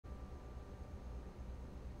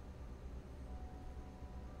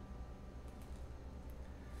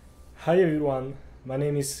Hi everyone, my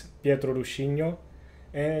name is Pietro Ruscigno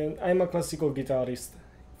and I'm a classical guitarist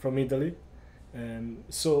from Italy.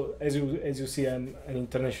 So as you see, I'm an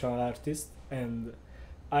international artist and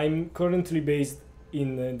I'm currently based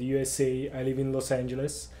in the USA. I live in Los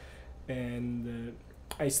Angeles and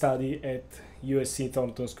I study at USC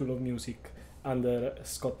Thornton School of Music under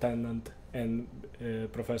Scott Tennant and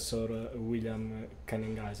Professor William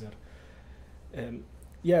Kanengiser.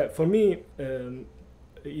 Yeah, for me,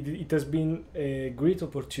 it has been a great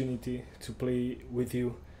opportunity to play with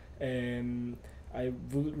you. Um, I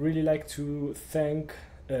would really like to thank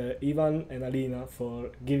Ivan and Alina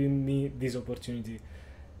for giving me this opportunity.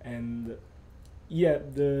 And yeah,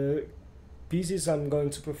 the pieces I'm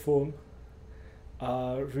going to perform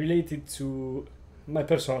are related to my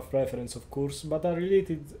personal preference, of course, but are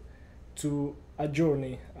related to a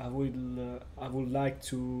journey I would like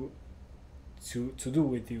to do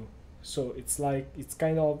with you. So it's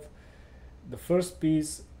kind of the first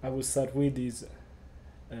piece I will start with is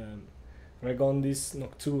um, Regondi's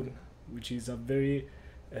Nocturne, which is um,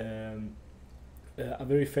 a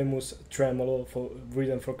very famous tremolo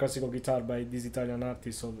written for classical guitar by this Italian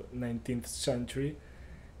artist of 19th century,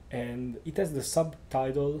 and it has the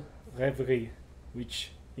subtitle Rêverie, which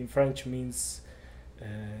in French means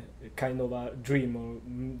kind of a dream or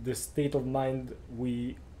the state of mind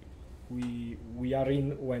we are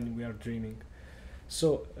in when we are dreaming.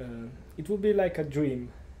 So it would be like a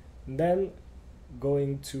dream, then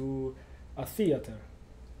going to a theater,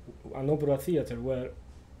 an opera theater where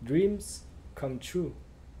dreams come true.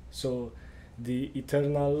 So the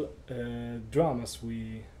eternal dramas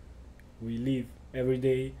we live every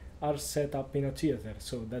day are set up in a theater.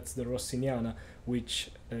 So that's the Rossiniana,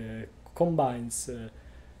 which combines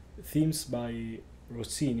themes by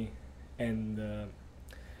Rossini and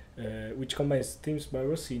which combines themes by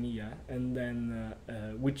Rossini, yeah, and then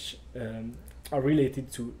which are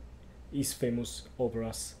related to his famous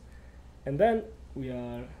operas. And then we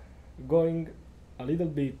are going a little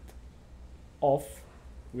bit off.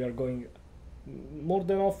 We are going more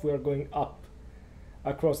than off. We are going up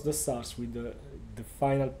across the stars with the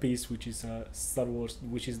final piece, which is Star Wars,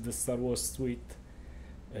 which is the Star Wars suite,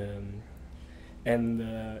 um,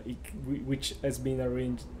 and which has been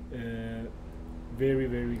arranged very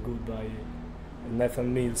very good by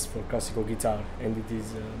Nathan Mills for classical guitar, and it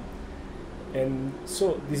is and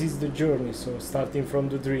so this is the journey. So starting from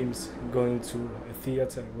the dreams, going to a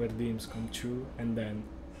theater where dreams come true, and then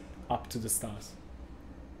up to the stars.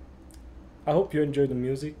 I hope you enjoy the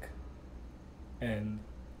music, and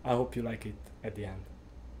I hope you like it at the end.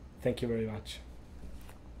 Thank you very much.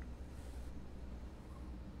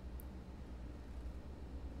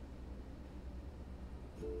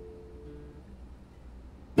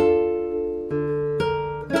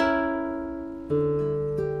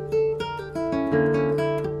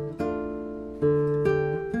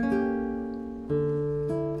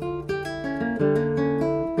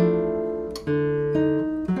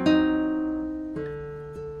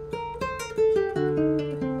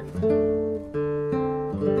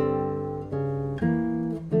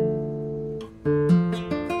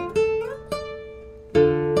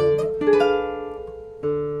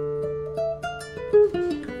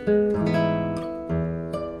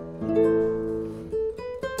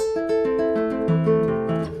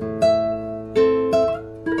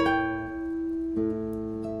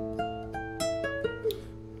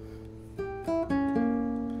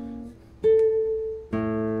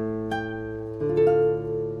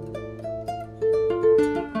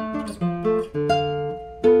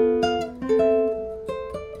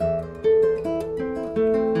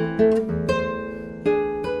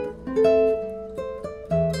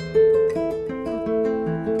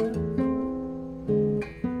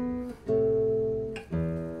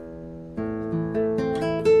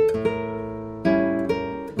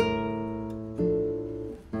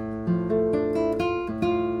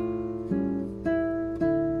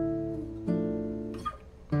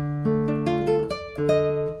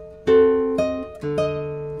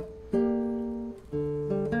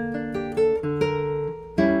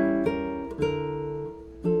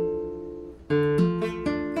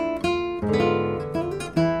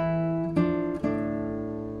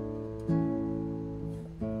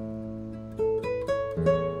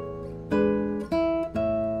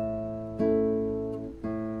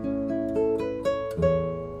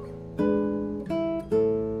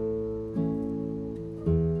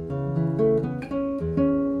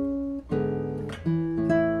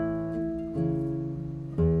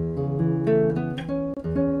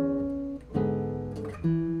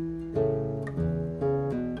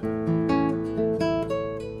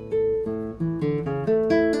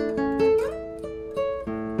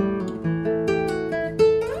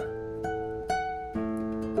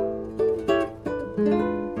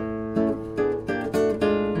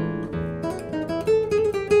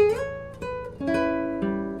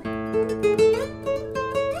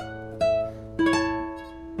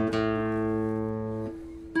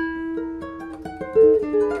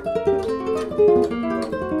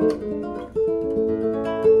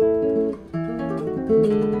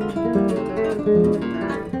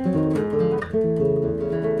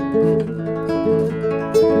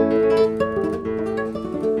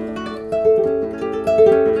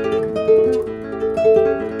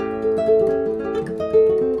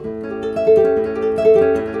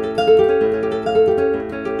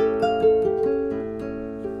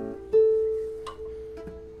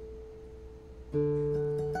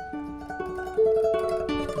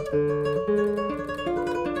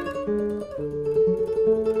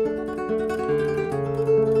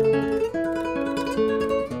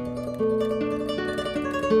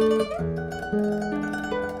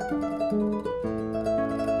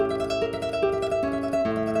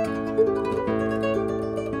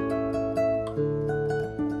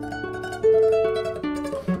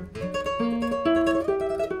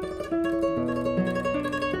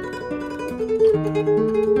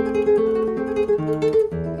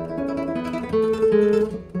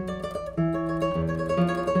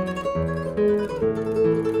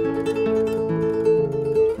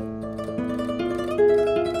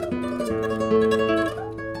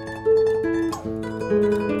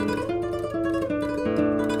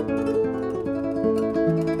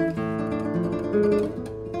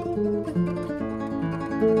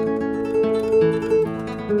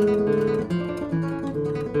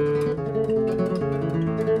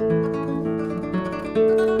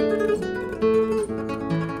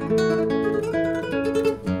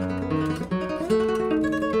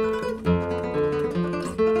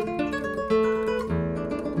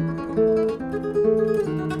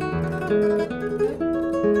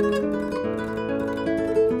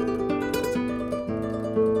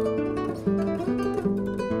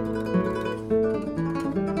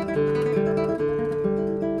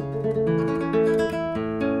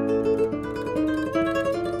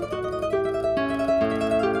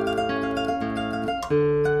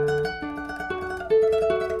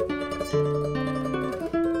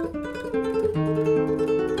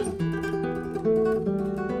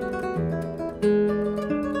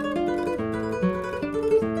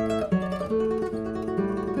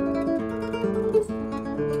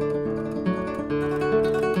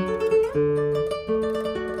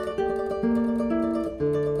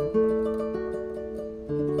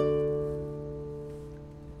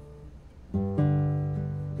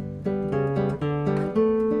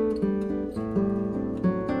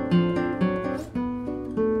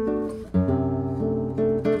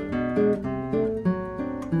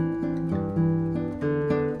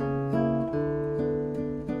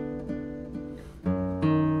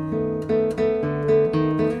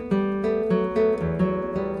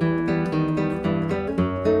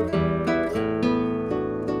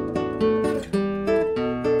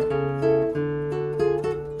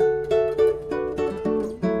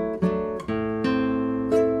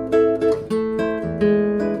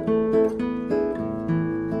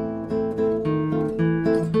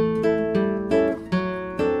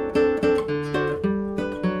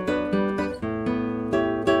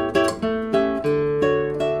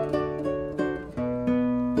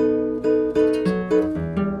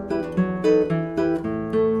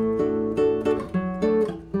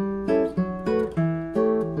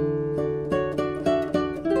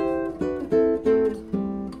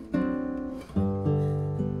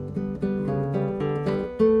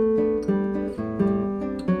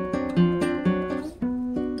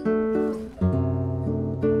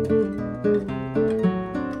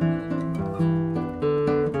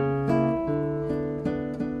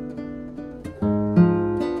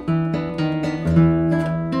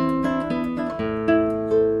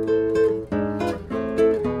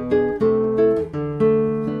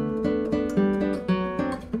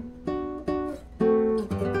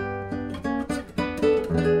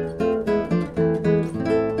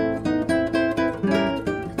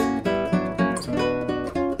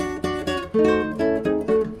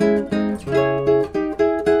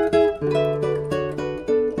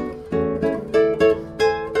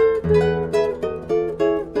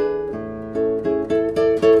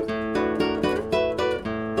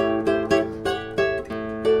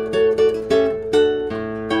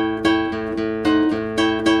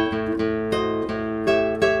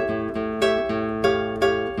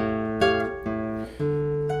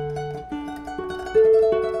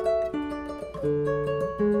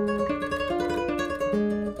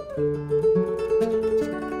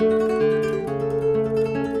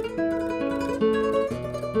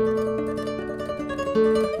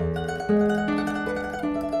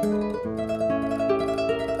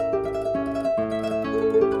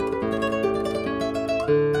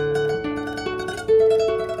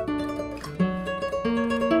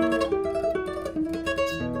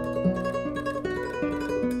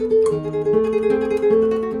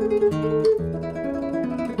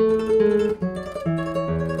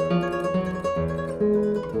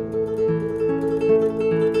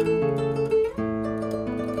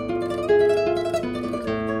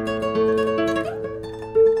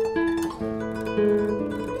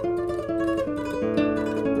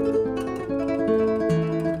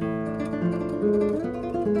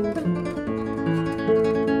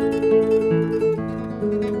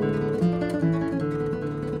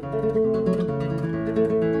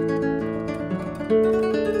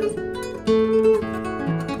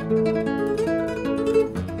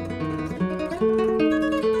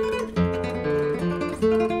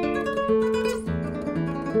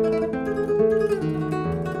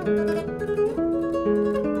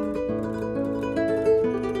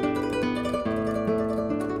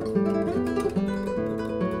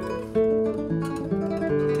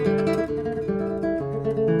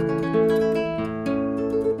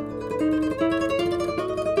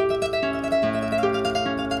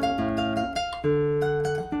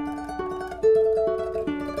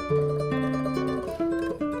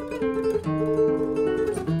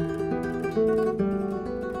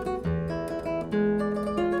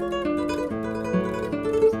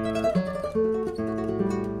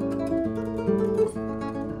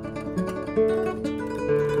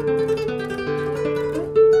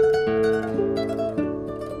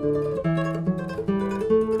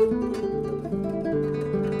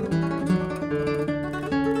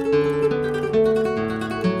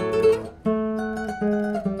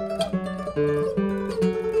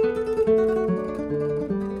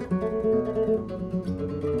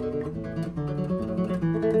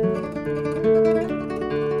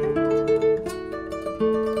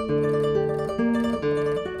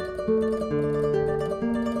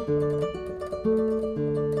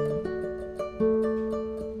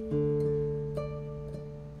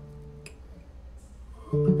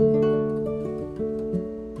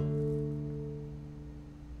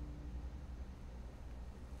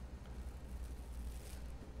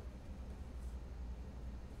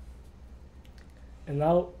 And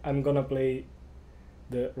now I'm gonna play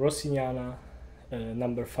the Rossiniana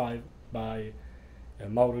number 5 by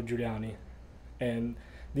Mauro Giuliani, and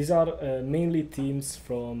these are mainly themes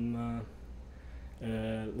from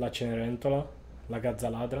La Cenerentola, La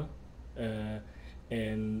Gazzaladra,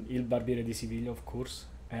 and Il Barbiere di Siviglia, of course,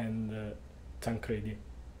 and Tancredi.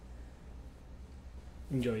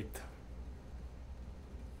 Enjoy it.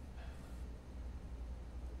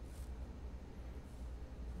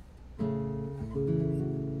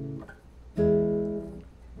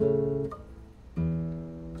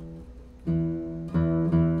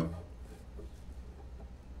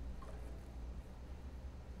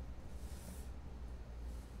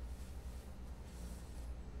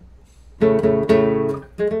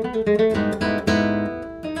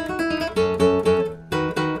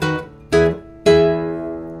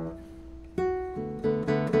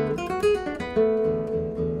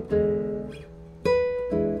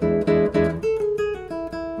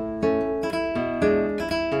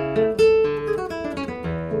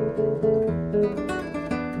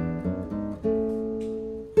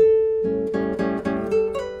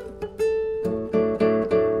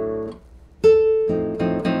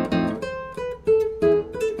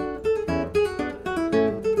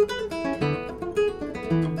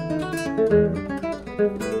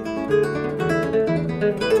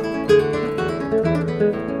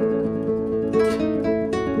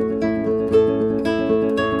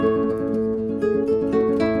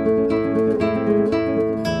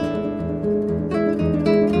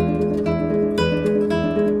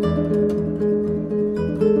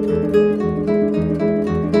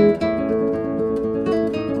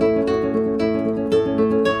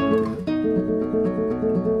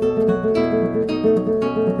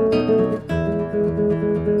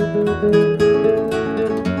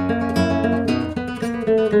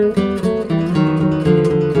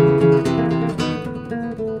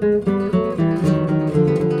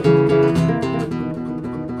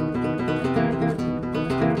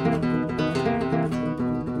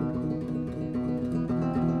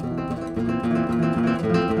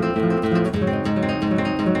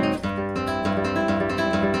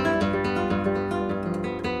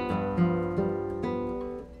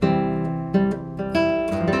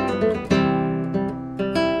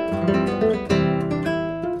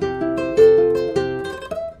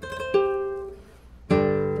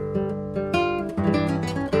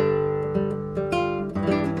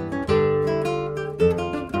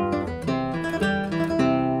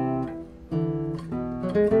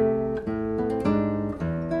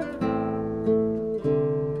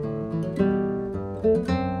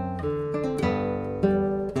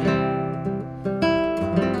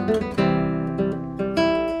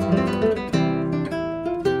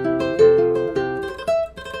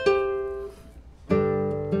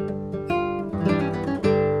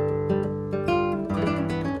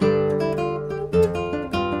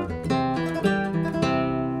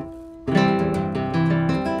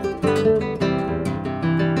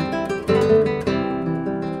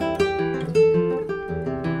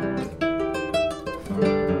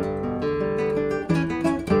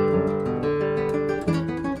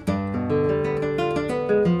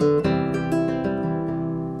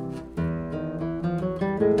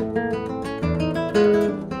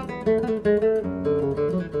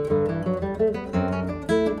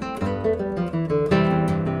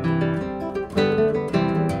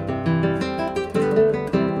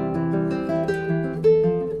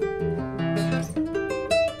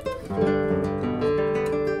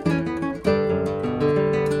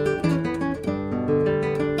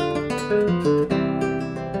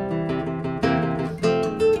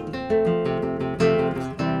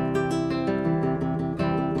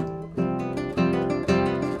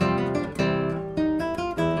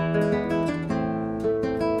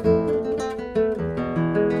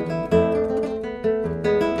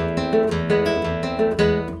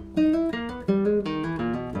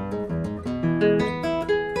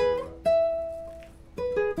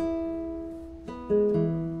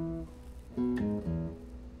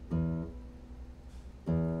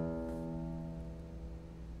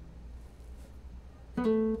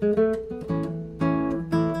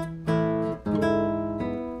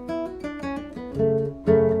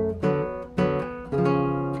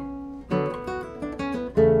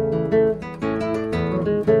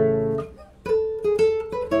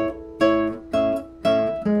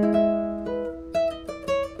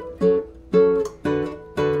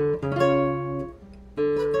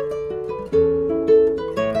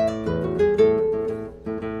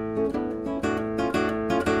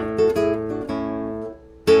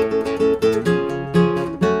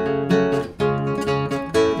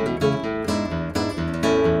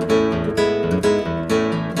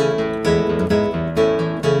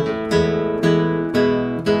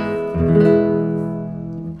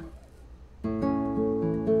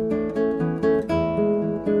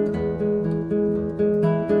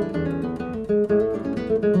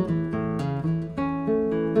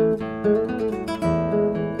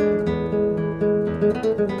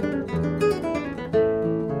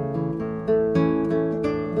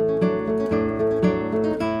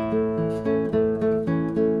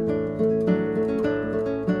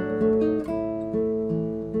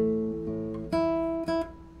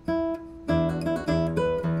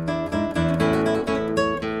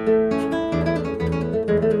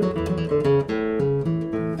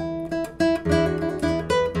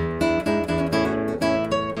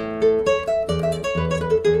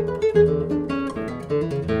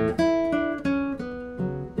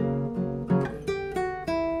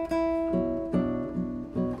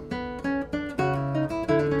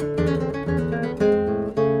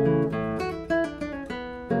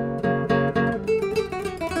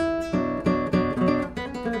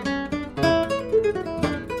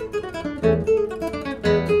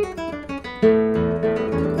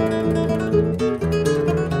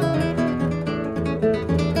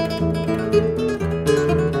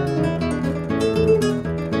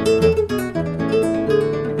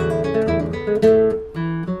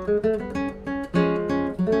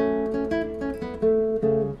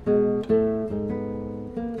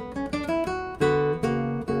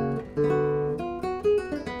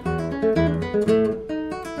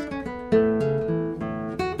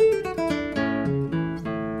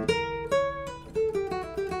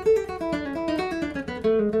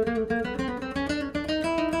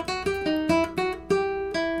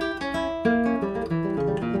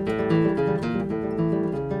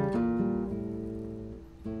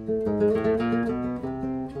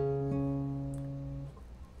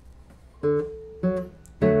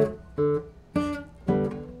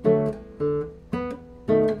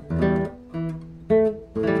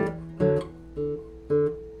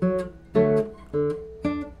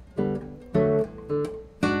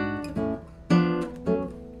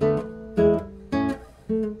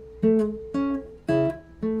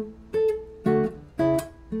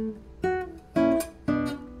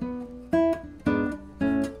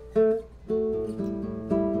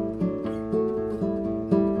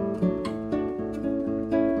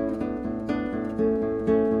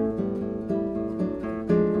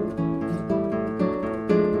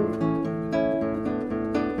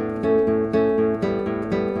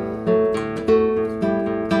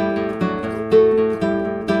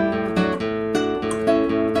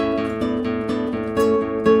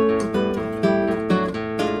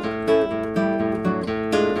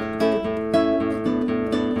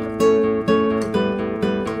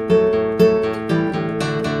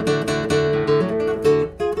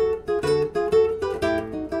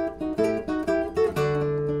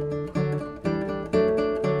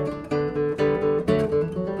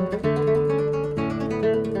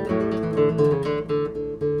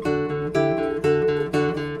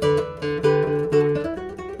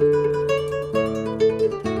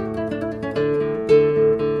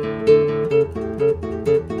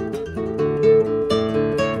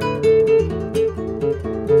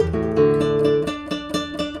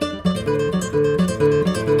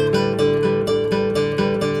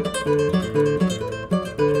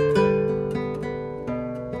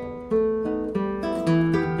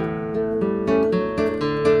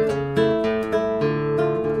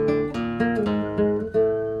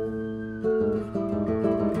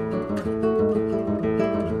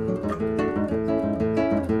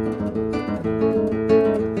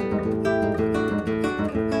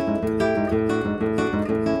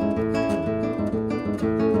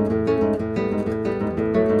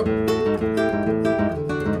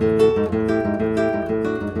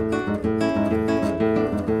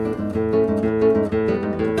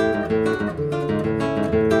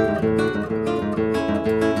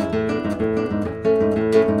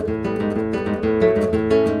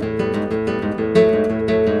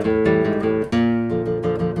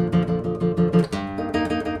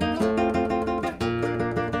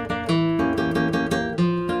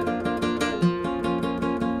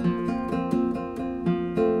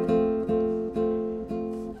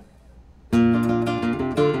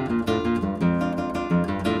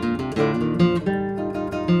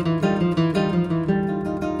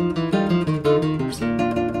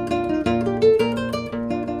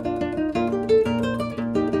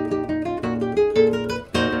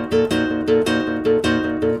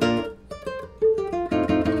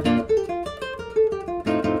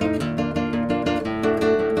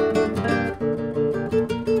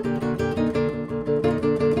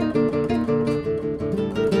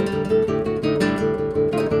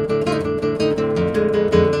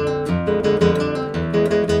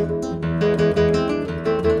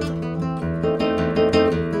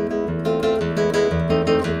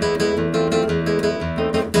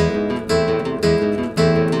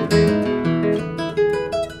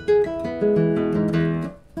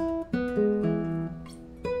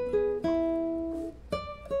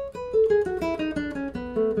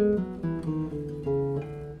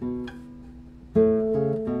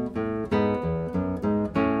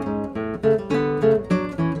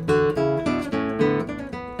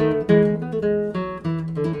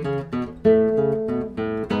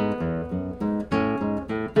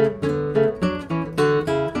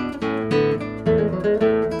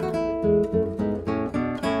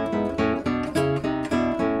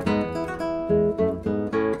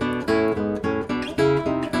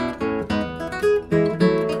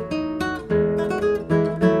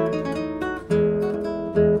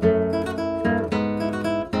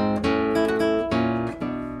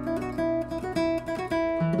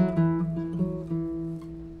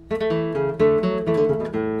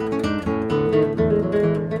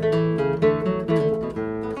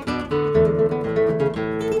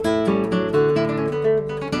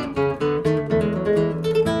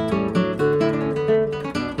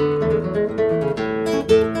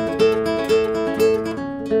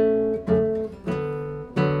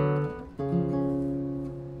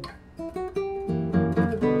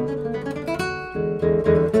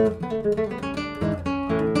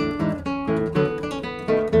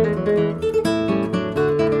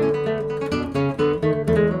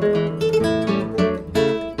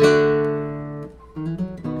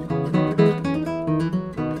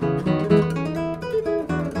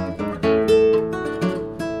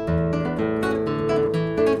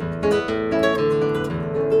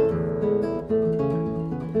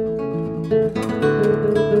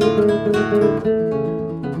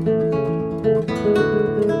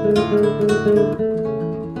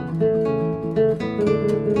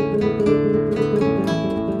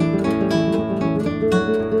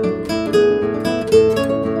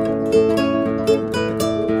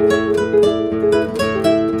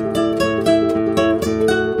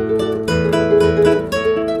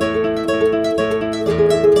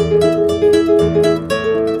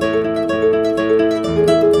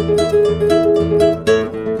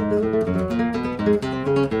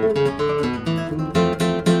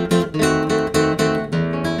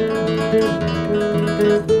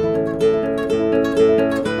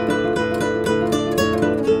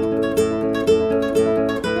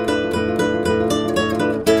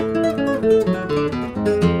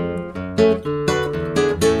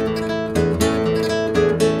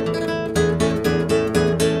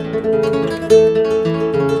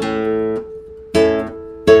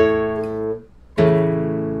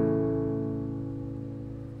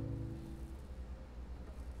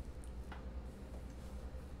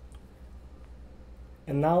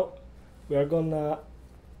 we are gonna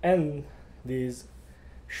end this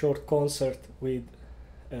short concert with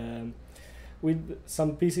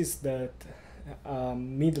some pieces that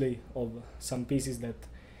medley of some pieces that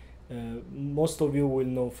most of you will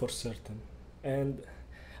know for certain. And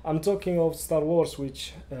I'm talking of Star Wars,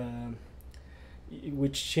 which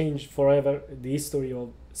changed forever the history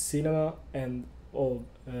of cinema and of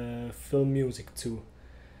film music too.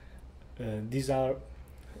 These are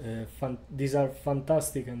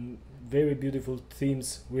fantastic and very beautiful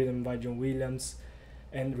themes written by John Williams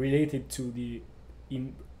and related to the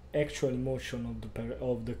actual emotion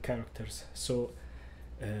of the characters. So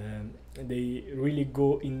they really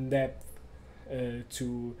go in depth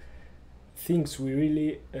to things we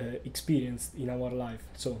really experienced in our life.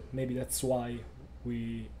 So maybe that's why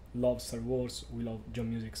we love Star Wars. We love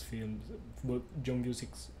John Williams film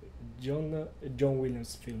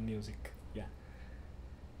music. Yeah,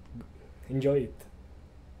 enjoy it.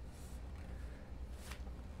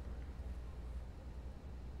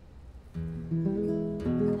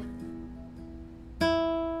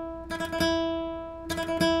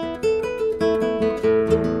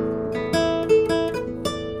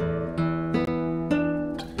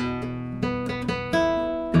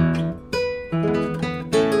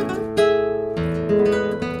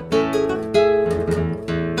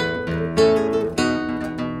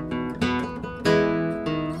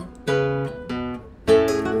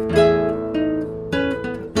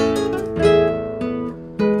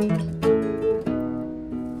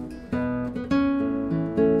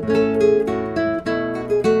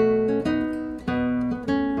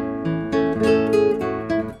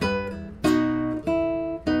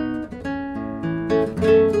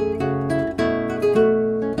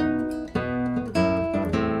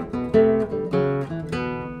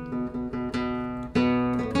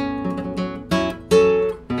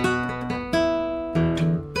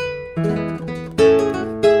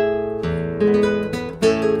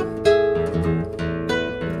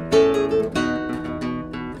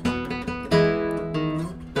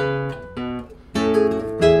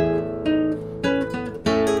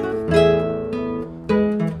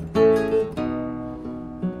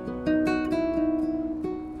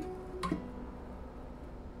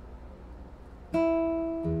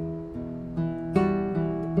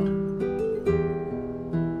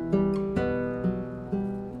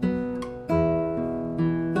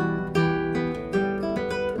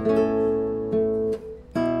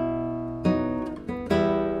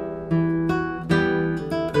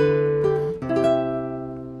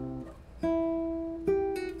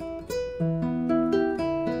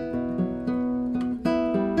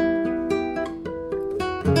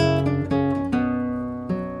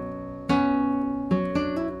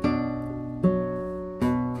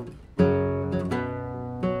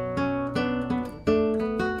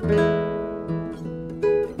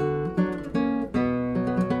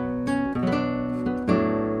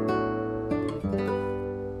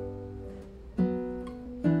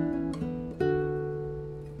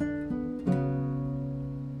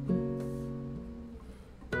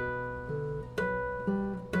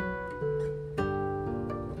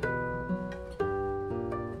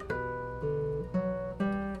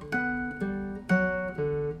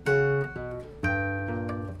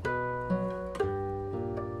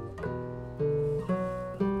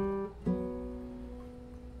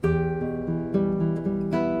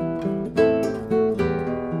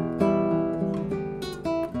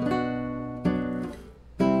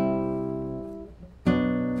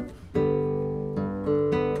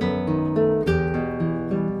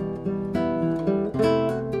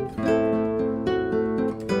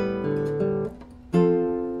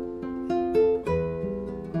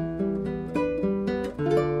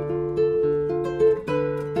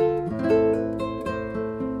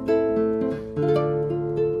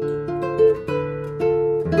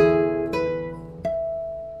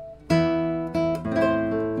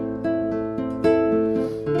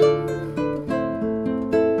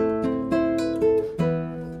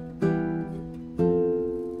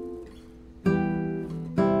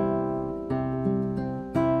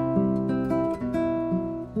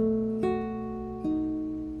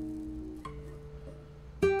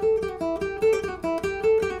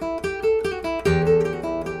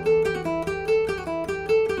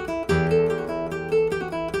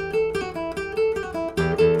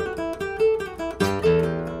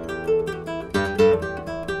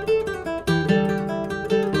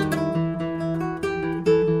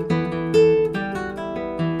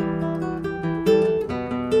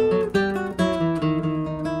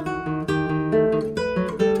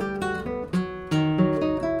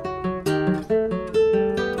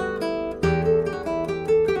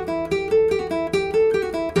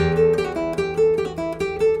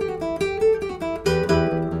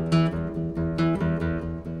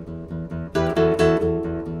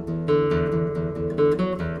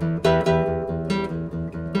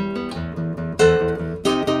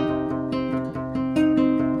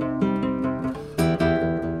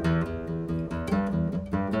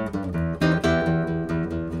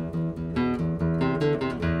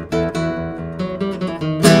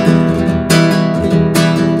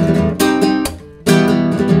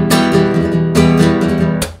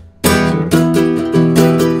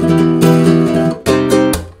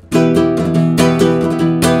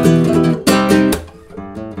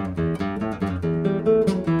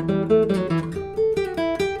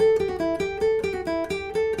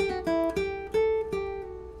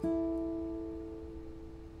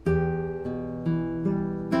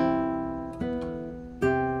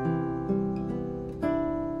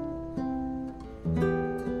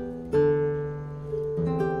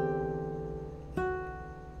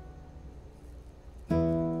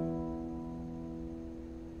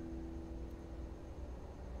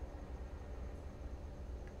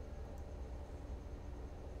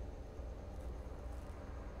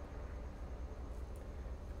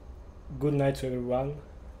 good night to everyone.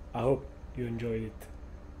 I hope you enjoyed it.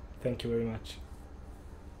 Thank you very much.